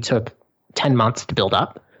 we took 10 months to build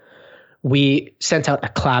up. We sent out a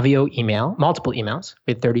Klaviyo email, multiple emails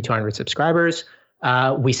with 3,200 subscribers.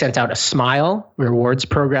 We sent out a Smile rewards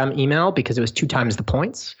program email because it was 2 times the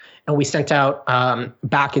points. And we sent out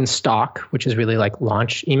back in stock, which is really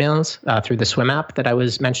launch emails through the Swim app that I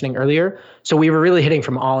was mentioning earlier. So we were really hitting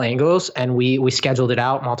from all angles, and we scheduled it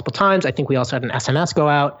out multiple times. I think we also had an SMS go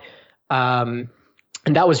out. And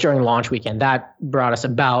that was during launch weekend. That brought us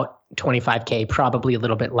about $25K, probably a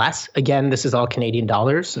little bit less. Again, this is all Canadian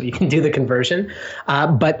dollars, so you can do the conversion.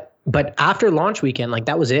 But after launch weekend,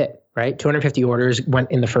 that was it, right? 250 orders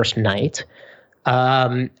went in the first night.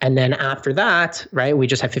 And then after that, right, we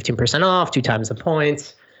just had 15% off, 2 times the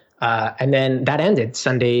points. And then that ended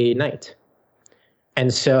Sunday night.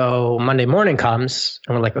 And so Monday morning comes,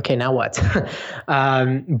 and we're like, okay, now what?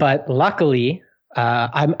 But luckily,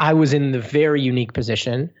 I was in the very unique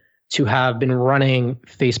position to have been running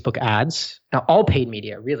Facebook ads, now all paid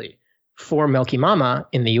media really, for Milky Mama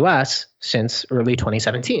in the US since early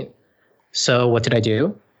 2017. So what did I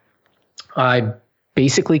do? I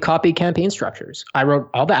basically copied campaign structures. I wrote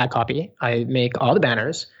all the ad copy. I make all the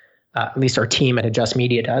banners. At least our team at Adjust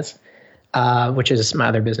Media does, which is my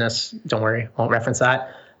other business. Don't worry, won't reference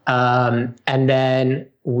that. And then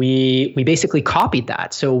we basically copied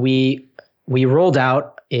that. So we rolled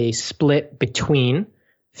out a split between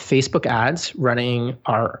Facebook ads running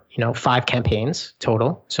our 5 campaigns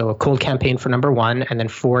total. So a cold campaign for number 1, and then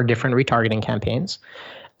 4 different retargeting campaigns.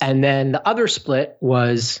 And then the other split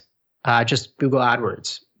was just Google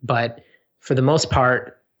AdWords. But for the most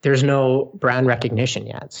part, there's no brand recognition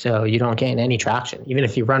yet. So you don't gain any traction. Even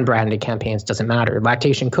if you run branded campaigns, doesn't matter.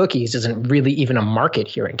 Lactation cookies isn't really even a market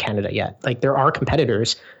here in Canada yet. There are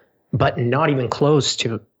competitors, but not even close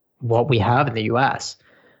to what we have in the US.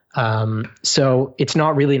 So it's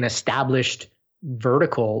not really an established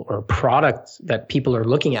vertical or product that people are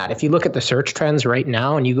looking at. If you look at the search trends right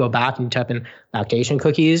now and you go back and type in lactation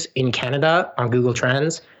cookies in Canada on Google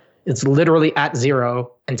Trends, it's literally at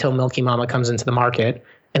 0 until Milky Mama comes into the market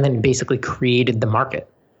and then basically created the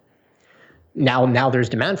market. Now there's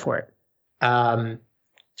demand for it.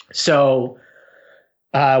 So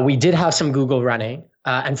we did have some Google running.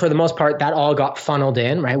 And for the most part, that all got funneled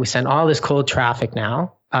in, right? We sent all this cold traffic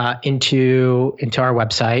now into our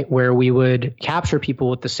website, where we would capture people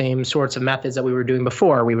with the same sorts of methods that we were doing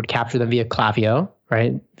before. We would capture them via Klaviyo,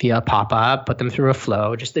 right? Via pop-up, put them through a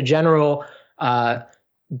flow, just the general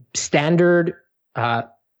standard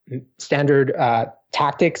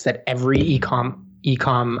tactics that every e-com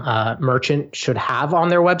merchant should have on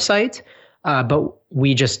their website. But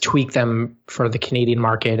we just tweak them for the Canadian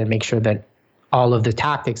market and make sure that all of the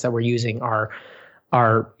tactics that we're using are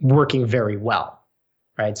working very well,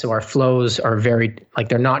 right? So our flows are very, like,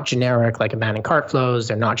 they're not generic like abandoned cart flows.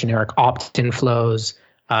 They're not generic opt-in flows.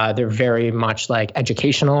 They're very much like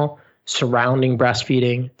educational, surrounding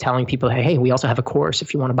breastfeeding, telling people, hey, we also have a course.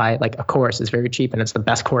 If you want to buy like a course, it's very cheap and it's the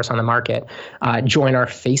best course on the market. Join our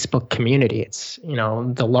Facebook community. It's,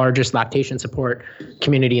 the largest lactation support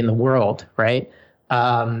community in the world, right?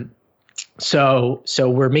 So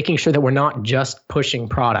we're making sure that we're not just pushing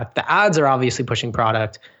product. The ads are obviously pushing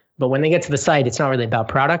product, but when they get to the site, it's not really about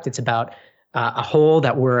product. It's about a whole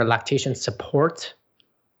that we're a lactation support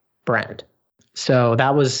brand. So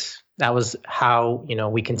that was how,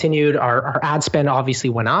 we continued. Our ad spend obviously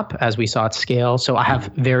went up as we saw it scale. So I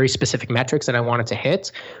have very specific metrics that I wanted to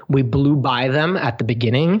hit. We blew by them at the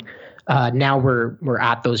beginning. Now we're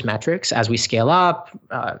at those metrics. As we scale up,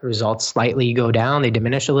 results slightly go down, they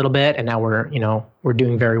diminish a little bit, and now we're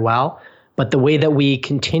doing very well. But the way that we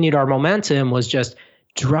continued our momentum was just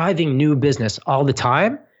driving new business all the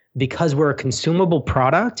time. Because we're a consumable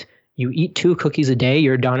product, you eat 2 cookies a day,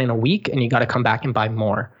 you're done in a week, and you got to come back and buy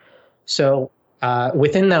more. So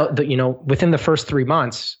within the first 3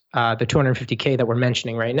 months, the 250K that we're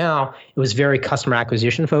mentioning right now, it was very customer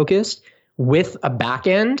acquisition focused with a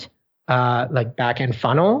backend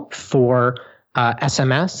funnel for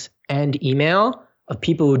SMS and email of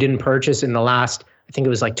people who didn't purchase in the last, I think it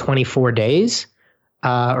was like 24 days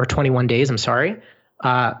or 21 days, I'm sorry,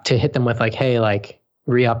 to hit them with like, hey, like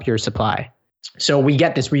re-up your supply. So we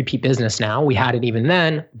get this repeat business now. We had it even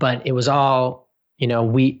then, but it was all,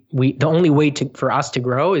 the only way for us to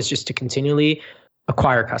grow is just to continually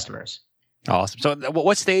acquire customers. Awesome. So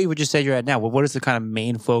what stage would you say you're at now? What is the kind of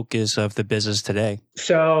main focus of the business today?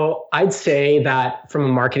 So I'd say that from a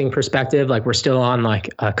marketing perspective, like we're still on like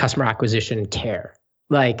a customer acquisition tear.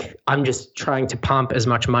 Like I'm just trying to pump as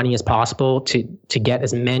much money as possible to get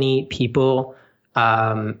as many people,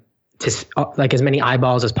 as many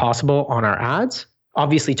eyeballs as possible on our ads.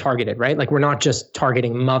 Obviously targeted, right? Like we're not just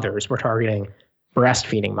targeting mothers, we're targeting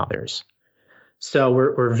breastfeeding mothers. So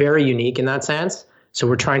we're very unique in that sense. So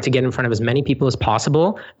we're trying to get in front of as many people as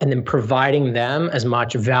possible and then providing them as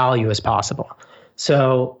much value as possible.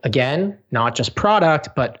 So again, not just product,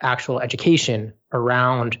 but actual education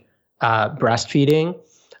around breastfeeding,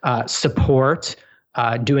 support,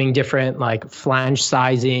 doing different like flange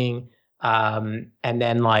sizing, and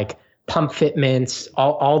then like pump fitments,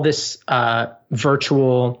 all this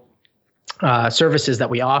virtual services that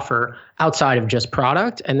we offer outside of just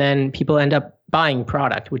product. And then people end up buying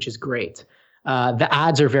product, which is great. The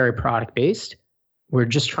ads are very product based. We're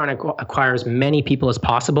just trying to acquire as many people as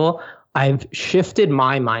possible. I've shifted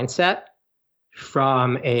my mindset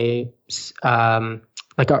from an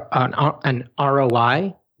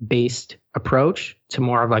ROI based approach to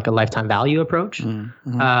more of like a lifetime value approach.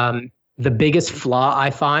 Mm-hmm. The biggest flaw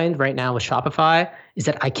I find right now with Shopify is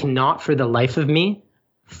that I cannot for the life of me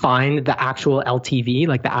find the actual LTV,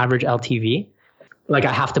 like the average LTV. Like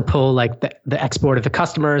I have to pull like the export of the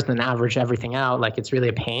customers and then average everything out. Like it's really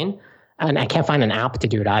a pain. And I can't find an app to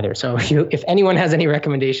do it either. So if anyone has any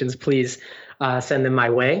recommendations, please send them my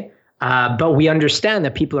way. But we understand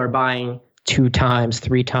that people are buying 2 times,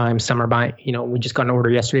 3 times. Some are buying, we just got an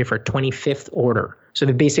order yesterday for a 25th order. So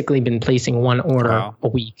they've basically been placing 1 order a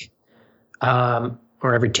week, or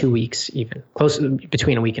every 2 weeks, even close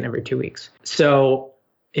between a week and every 2 weeks. So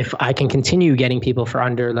if I can continue getting people for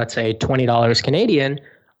under, let's say $20 Canadian,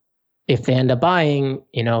 if they end up buying,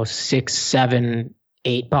 6, 7,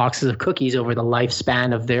 8 boxes of cookies over the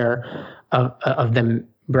lifespan of of them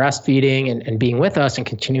breastfeeding and being with us and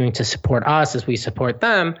continuing to support us as we support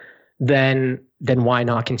them, then why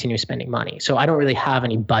not continue spending money? So I don't really have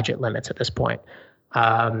any budget limits at this point.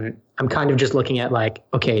 I'm kind of just looking at like,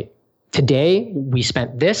 okay, today we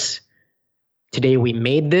spent this. Today we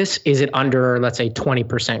made this. Is it under, let's say,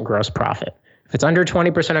 20% gross profit? If it's under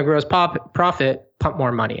 20% of gross profit, pump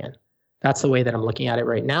more money in. That's the way that I'm looking at it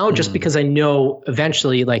right now, just because I know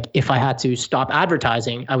eventually, like if I had to stop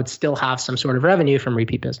advertising, I would still have some sort of revenue from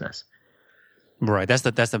repeat business. Right. That's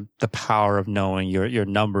the power of knowing your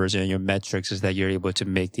numbers and your metrics, is that you're able to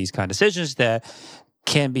make these kind of decisions that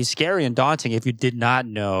can be scary and daunting if you did not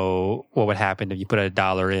know what would happen if you put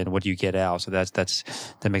 $1 in, what do you get out? So that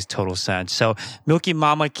makes total sense. So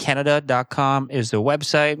MilkyMamaCanada.com is the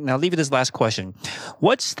website. Now I'll leave you this last question.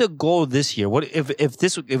 What's the goal this year? What if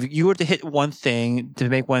you were to hit one thing, to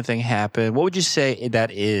make one thing happen, what would you say that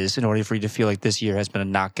is in order for you to feel like this year has been a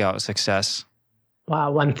knockout success?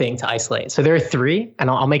 Wow, one thing to isolate. So there are three, and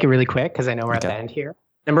I'll make it really quick because I know we're at the end here.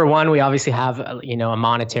 Number one, we obviously have a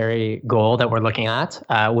monetary goal that we're looking at,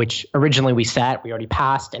 which originally we already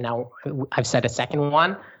passed, and now I've set a second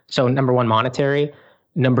one. So number one, monetary.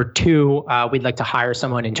 Number two, we'd like to hire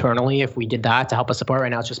someone internally if we did that to help us support. Right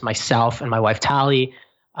now, it's just myself and my wife, Tally.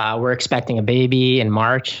 We're expecting a baby in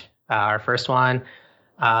March, our first one.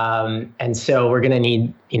 And so we're going to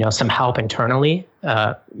need, some help internally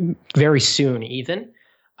very soon even.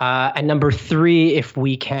 And number three, if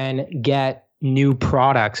we can get new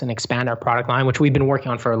products and expand our product line, which we've been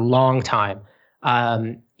working on for a long time.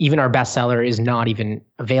 Even our bestseller is not even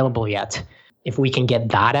available yet. If we can get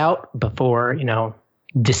that out before,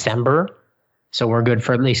 December, so we're good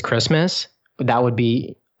for at least Christmas, that would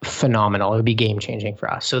be phenomenal. It would be game changing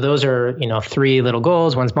for us. So those are, three little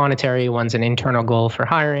goals. One's monetary, one's an internal goal for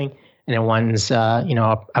hiring, and then one's, a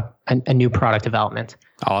new product development.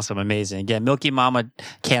 Awesome. Amazing. Again,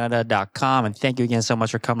 MilkyMamaCanada.com. And thank you again so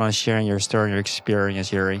much for coming on and sharing your story and your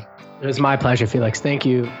experience, Yuri. It was my pleasure, Felix. Thank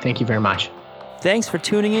you. Thank you very much. Thanks for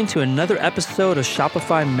tuning in to another episode of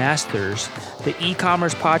Shopify Masters, the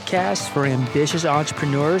e-commerce podcast for ambitious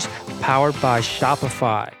entrepreneurs powered by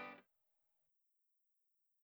Shopify.